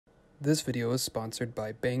This video is sponsored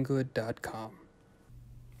by BANGGOOD.com.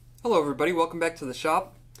 Hello everybody, welcome back to the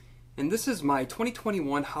shop. And this is my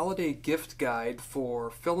 2021 holiday gift guide for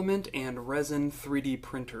filament and resin 3D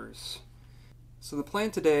printers. So the plan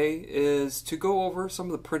today is to go over some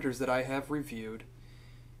of the printers that I have reviewed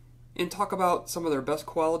and talk about some of their best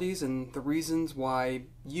qualities and the reasons why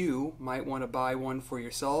you might want to buy one for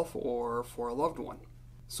yourself or for a loved one.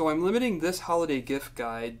 So I'm limiting this holiday gift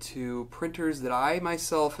guide to printers that I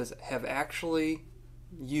myself have actually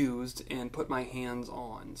used and put my hands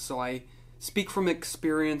on. So I speak from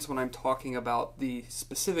experience when I'm talking about the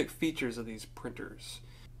specific features of these printers.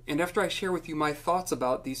 And after I share with you my thoughts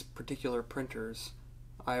about these particular printers,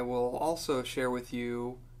 I will also share with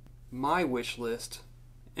you my wish list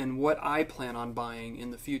and what I plan on buying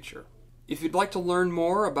in the future. If you'd like to learn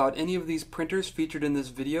more about any of these printers featured in this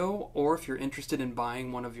video, or if you're interested in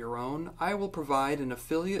buying one of your own, I will provide an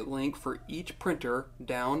affiliate link for each printer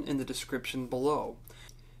down in the description below.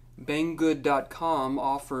 BANGGOOD.com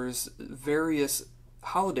offers various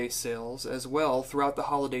holiday sales as well throughout the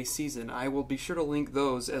holiday season. I will be sure to link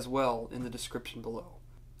those as well in the description below.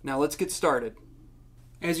 Now let's get started.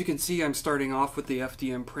 As you can see, I'm starting off with the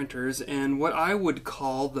FDM printers and what I would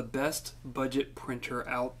call the best budget printer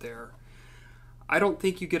out there. I don't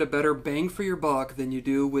think you get a better bang for your buck than you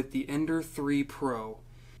do with the Ender 3 Pro.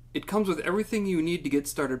 It comes with everything you need to get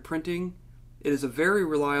started printing. It is a very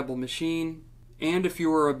reliable machine, and if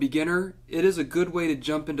you are a beginner, it is a good way to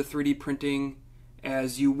jump into 3D printing,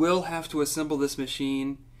 as you will have to assemble this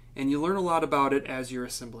machine and you learn a lot about it as you're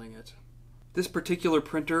assembling it. This particular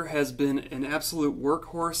printer has been an absolute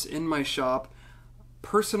workhorse in my shop.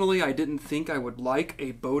 Personally, I didn't think I would like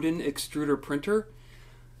a Bowden extruder printer,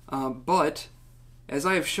 but as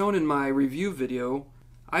I have shown in my review video,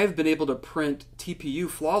 I have been able to print TPU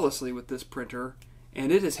flawlessly with this printer,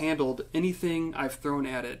 and it has handled anything I've thrown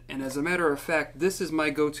at it. And as a matter of fact, this is my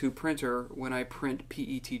go-to printer when I print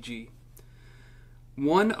PETG.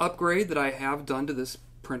 One upgrade that I have done to this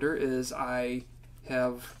printer is I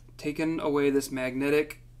have taken away this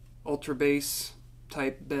magnetic ultra base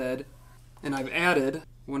type bed, and I've added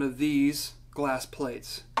one of these glass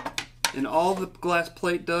plates. And all the glass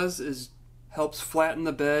plate does is helps flatten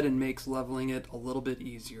the bed and makes leveling it a little bit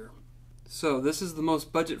easier. So this is the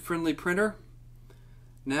most budget-friendly printer.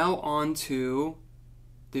 Now on to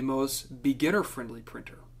the most beginner-friendly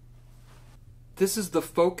printer. This is the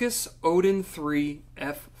Focus Odin 3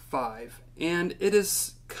 F5, and it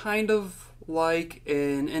is kind of like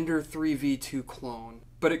an Ender 3 V2 clone,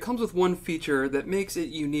 but it comes with one feature that makes it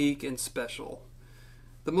unique and special.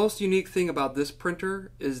 The most unique thing about this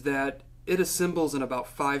printer is that it assembles in about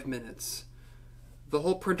 5 minutes. The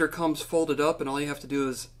whole printer comes folded up, and all you have to do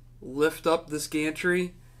is lift up this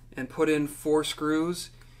gantry and put in 4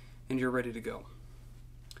 screws and you're ready to go.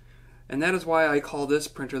 And that is why I call this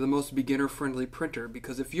printer the most beginner-friendly printer,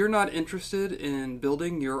 because if you're not interested in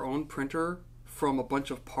building your own printer from a bunch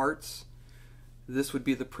of parts, this would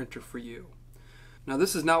be the printer for you. Now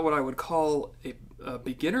this is not what I would call a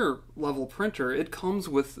beginner level printer. It comes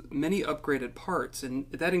with many upgraded parts, and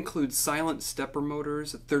that includes silent stepper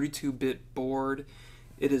motors, a 32-bit board.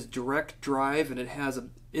 It is direct drive, and it has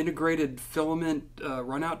an integrated filament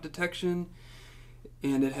runout detection,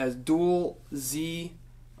 and it has dual Z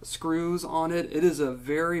screws on it. It is a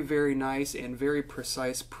very, very nice and very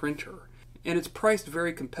precise printer, and it's priced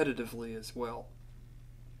very competitively as well.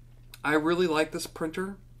 I really like this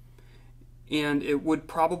printer, and it would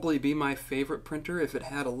probably be my favorite printer if it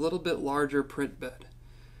had a little bit larger print bed.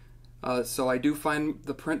 So I do find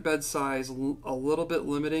the print bed size a little bit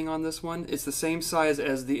limiting on this one. It's the same size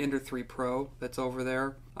as the Ender 3 Pro that's over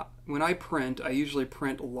there. When I print, I usually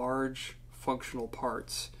print large functional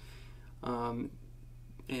parts.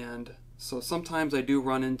 And so sometimes I do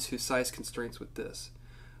run into size constraints with this.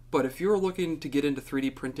 But if you're looking to get into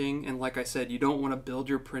 3D printing, and like I said, you don't want to build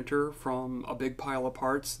your printer from a big pile of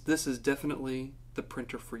parts, this is definitely the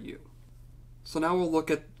printer for you. So now we'll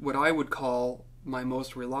look at what I would call my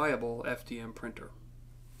most reliable FDM printer.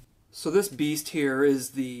 So this beast here is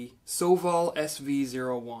the Soval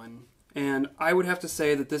SV01, and I would have to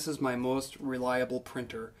say that this is my most reliable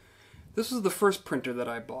printer. This was the first printer that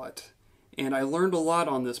I bought, and I learned a lot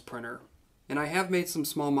on this printer, and I have made some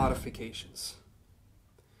small modifications.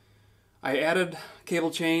 I added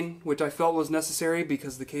cable chain, which I felt was necessary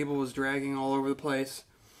because the cable was dragging all over the place.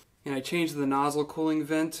 And I changed the nozzle cooling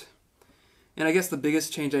vent. And I guess the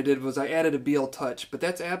biggest change I did was I added a BL Touch, but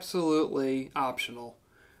that's absolutely optional.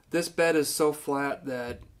 This bed is so flat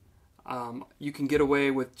that you can get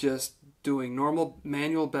away with just doing normal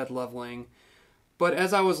manual bed leveling. But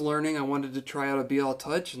as I was learning, I wanted to try out a BL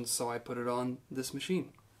Touch, and so I put it on this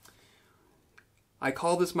machine. I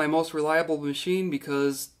call this my most reliable machine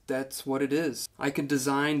because that's what it is. I can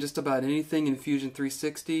design just about anything in Fusion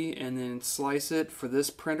 360 and then slice it for this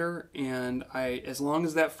printer, and as long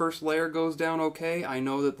as that first layer goes down okay, I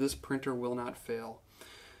know that this printer will not fail.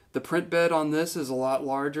 The print bed on this is a lot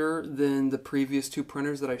larger than the previous two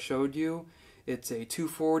printers that I showed you. It's a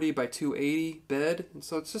 240 by 280 bed, and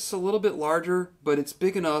so it's just a little bit larger, but it's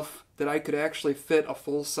big enough that I could actually fit a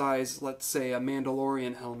full-size, let's say, a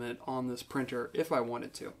Mandalorian helmet on this printer if I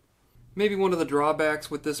wanted to. Maybe one of the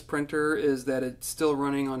drawbacks with this printer is that it's still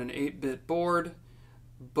running on an 8-bit board,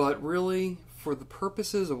 but really, for the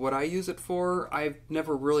purposes of what I use it for, I've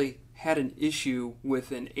never really had an issue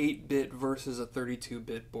with an 8-bit versus a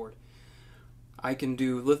 32-bit board. I can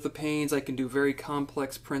do lithopanes, I can do very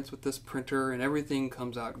complex prints with this printer, and everything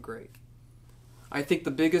comes out great. I think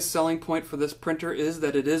the biggest selling point for this printer is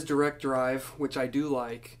that it is direct drive, which I do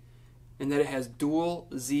like, and that it has dual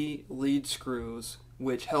Z lead screws,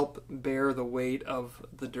 which help bear the weight of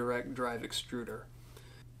the direct drive extruder.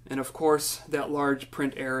 And of course, that large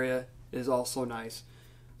print area is also nice.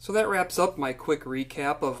 So that wraps up my quick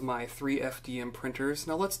recap of my 3 FDM printers.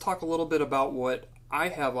 Now let's talk a little bit about what I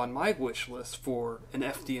have on my wish list for an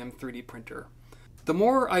FDM 3D printer. The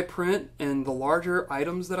more I print and the larger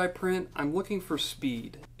items that I print, I'm looking for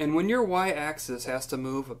speed. And when your Y-axis has to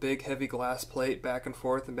move a big heavy glass plate back and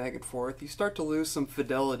forth, you start to lose some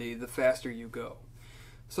fidelity the faster you go.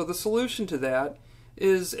 So the solution to that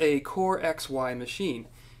is a Core XY machine,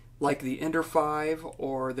 like the Ender 5,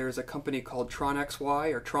 or there's a company called Tron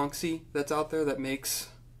XY or Tronxy that's out there that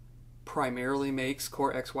primarily makes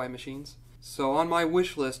Core XY machines. So on my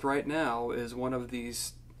wish list right now is one of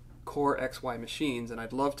these Core XY machines, and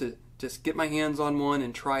I'd love to just get my hands on one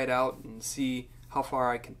and try it out and see how far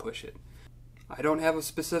I can push it. I don't have a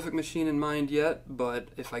specific machine in mind yet, but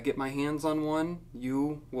if I get my hands on one,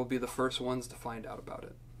 you will be the first ones to find out about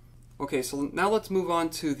it. Okay, so now let's move on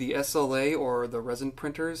to the SLA, or the resin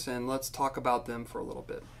printers, and let's talk about them for a little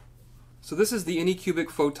bit. So this is the Anycubic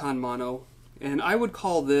Photon Mono, and I would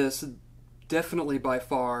call this definitely by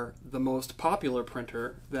far the most popular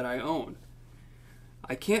printer that I own.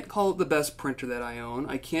 I can't call it the best printer that I own,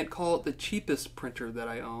 I can't call it the cheapest printer that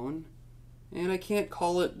I own, and I can't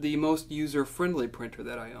call it the most user-friendly printer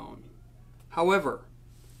that I own. However,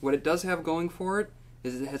 what it does have going for it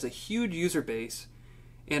is it has a huge user base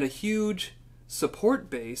and a huge support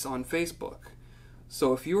base on Facebook.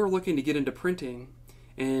 So if you are looking to get into printing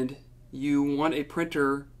and you want a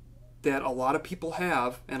printer that a lot of people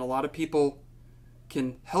have and a lot of people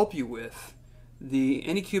can help you with, the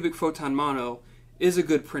Anycubic Photon Mono is a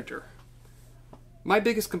good printer. My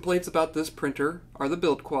biggest complaints about this printer are the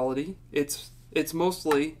build quality. It's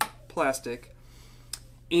mostly plastic,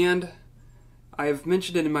 and I've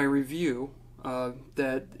mentioned it in my review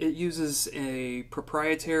that it uses a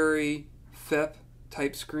proprietary FEP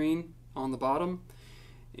type screen on the bottom,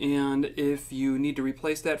 and if you need to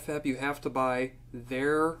replace that FEP, you have to buy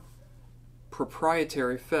their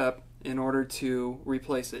proprietary FEP in order to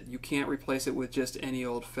replace it. You can't replace it with just any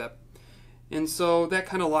old FEP. And so that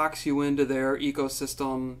kind of locks you into their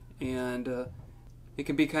ecosystem, and it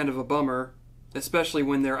can be kind of a bummer, especially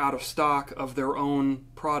when they're out of stock of their own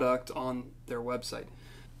product on their website.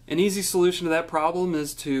 An easy solution to that problem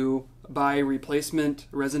is to buy replacement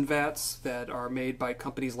resin vats that are made by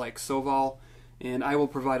companies like Soval, and I will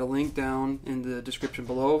provide a link down in the description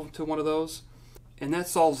below to one of those. And that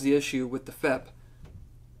solves the issue with the FEP.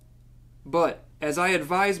 But as I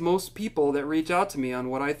advise most people that reach out to me on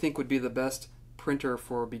what I think would be the best printer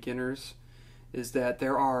for beginners, is that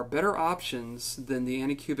there are better options than the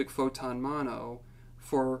Anycubic Photon Mono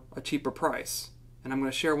for a cheaper price. And I'm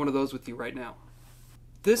going to share one of those with you right now.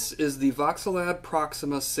 This is the Voxelab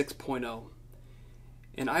Proxima 6.0.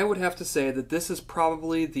 And I would have to say that this is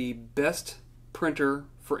probably the best printer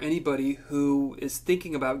for anybody who is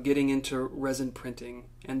thinking about getting into resin printing,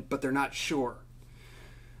 but they're not sure.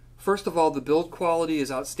 First of all, the build quality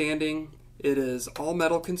is outstanding. It is all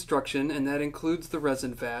metal construction, and that includes the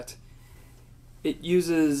resin vat. It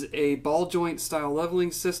uses a ball joint style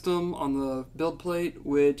leveling system on the build plate,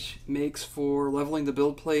 which makes for leveling the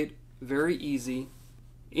build plate very easy.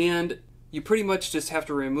 And you pretty much just have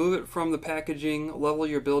to remove it from the packaging, level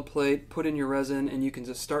your build plate, put in your resin, and you can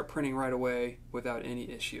just start printing right away without any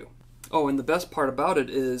issue. Oh, and the best part about it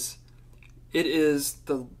is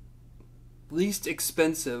the least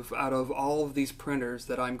expensive out of all of these printers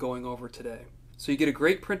that I'm going over today. So you get a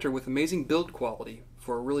great printer with amazing build quality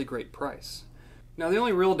for a really great price. Now the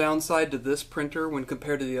only real downside to this printer when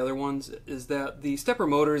compared to the other ones is that the stepper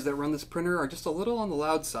motors that run this printer are just a little on the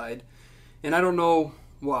loud side, and I don't know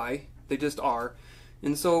why, they just are.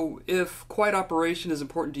 And so if quiet operation is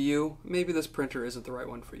important to you, maybe this printer isn't the right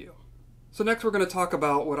one for you. So next we're going to talk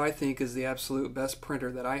about what I think is the absolute best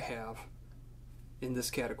printer that I have in this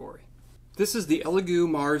category. This is the Elegoo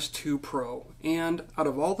Mars 2 Pro, and out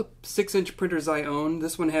of all the 6-inch printers I own,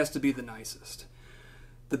 this one has to be the nicest.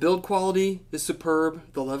 The build quality is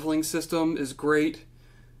superb, the leveling system is great,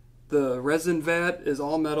 the resin vat is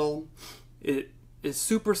all metal, it is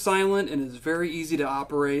super silent and is very easy to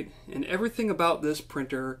operate, and everything about this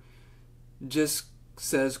printer just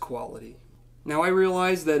says quality. Now I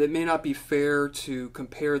realize that it may not be fair to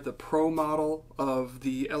compare the Pro model of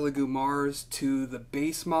the Elegoo Mars to the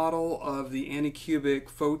base model of the Anycubic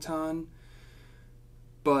Photon,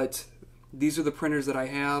 but these are the printers that I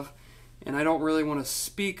have, and I don't really want to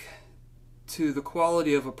speak to the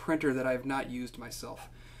quality of a printer that I have not used myself.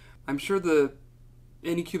 I'm sure the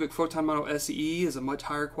Anycubic Photon Mono SE is a much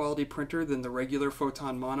higher quality printer than the regular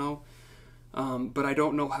Photon Mono, but I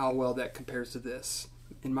don't know how well that compares to this.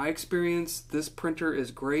 In my experience, this printer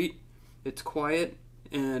is great, it's quiet,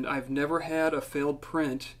 and I've never had a failed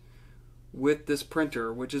print with this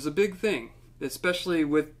printer, which is a big thing, especially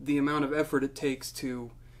with the amount of effort it takes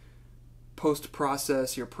to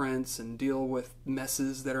post-process your prints and deal with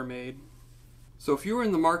messes that are made. So if you're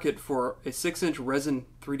in the market for a 6-inch resin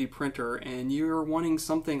 3D printer and you're wanting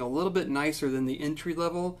something a little bit nicer than the entry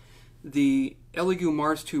level, the Elegoo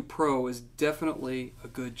Mars 2 Pro is definitely a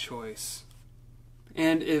good choice.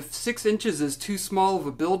 And if 6 inches is too small of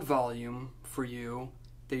a build volume for you,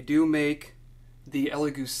 they do make the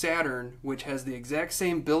Elegoo Saturn, which has the exact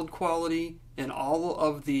same build quality and all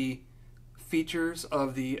of the features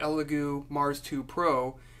of the Elegoo Mars 2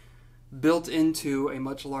 Pro built into a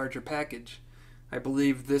much larger package. I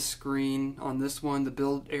believe this screen on this one, the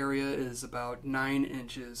build area is about 9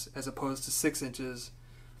 inches as opposed to 6 inches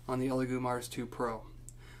on the Elegoo Mars 2 Pro.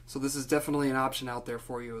 So this is definitely an option out there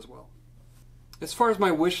for you as well. As far as my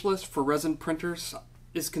wish list for resin printers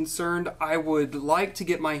is concerned, I would like to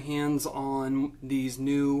get my hands on these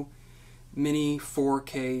new mini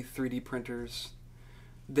 4K 3D printers.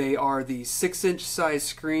 They are the 6-inch size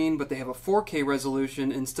screen, but they have a 4K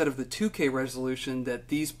resolution instead of the 2K resolution that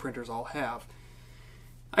these printers all have.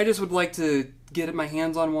 I just would like to get my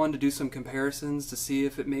hands on one to do some comparisons to see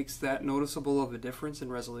if it makes that noticeable of a difference in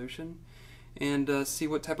resolution and see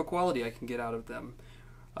what type of quality I can get out of them.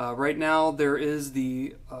 Right now there is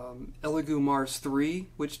the Elegoo Mars 3,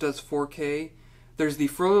 which does 4K. There's the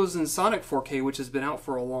Frozen Sonic 4K, which has been out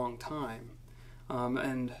for a long time.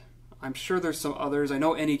 And I'm sure there's some others. I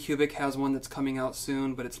know Anycubic has one that's coming out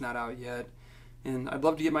soon, but it's not out yet. And I'd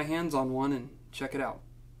love to get my hands on one and check it out.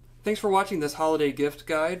 Thanks for watching this holiday gift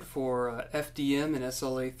guide for FDM and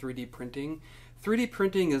SLA 3D printing. 3D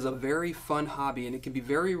printing is a very fun hobby and it can be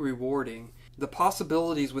very rewarding. The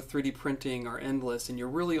possibilities with 3D printing are endless and you're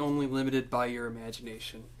really only limited by your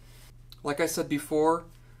imagination. Like I said before,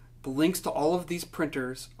 the links to all of these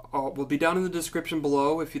printers will be down in the description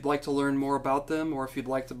below if you'd like to learn more about them or if you'd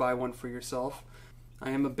like to buy one for yourself.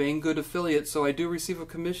 I am a BANGGOOD affiliate, so I do receive a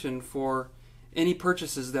commission for any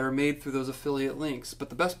purchases that are made through those affiliate links. But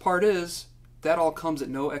the best part is, that all comes at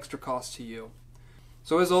no extra cost to you.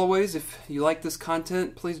 So as always, if you like this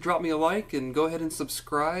content, please drop me a like and go ahead and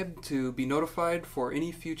subscribe to be notified for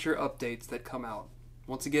any future updates that come out.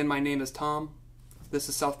 Once again, my name is Tom. This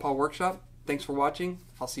is Southpaw Workshop. Thanks for watching.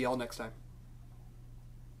 I'll see y'all next time.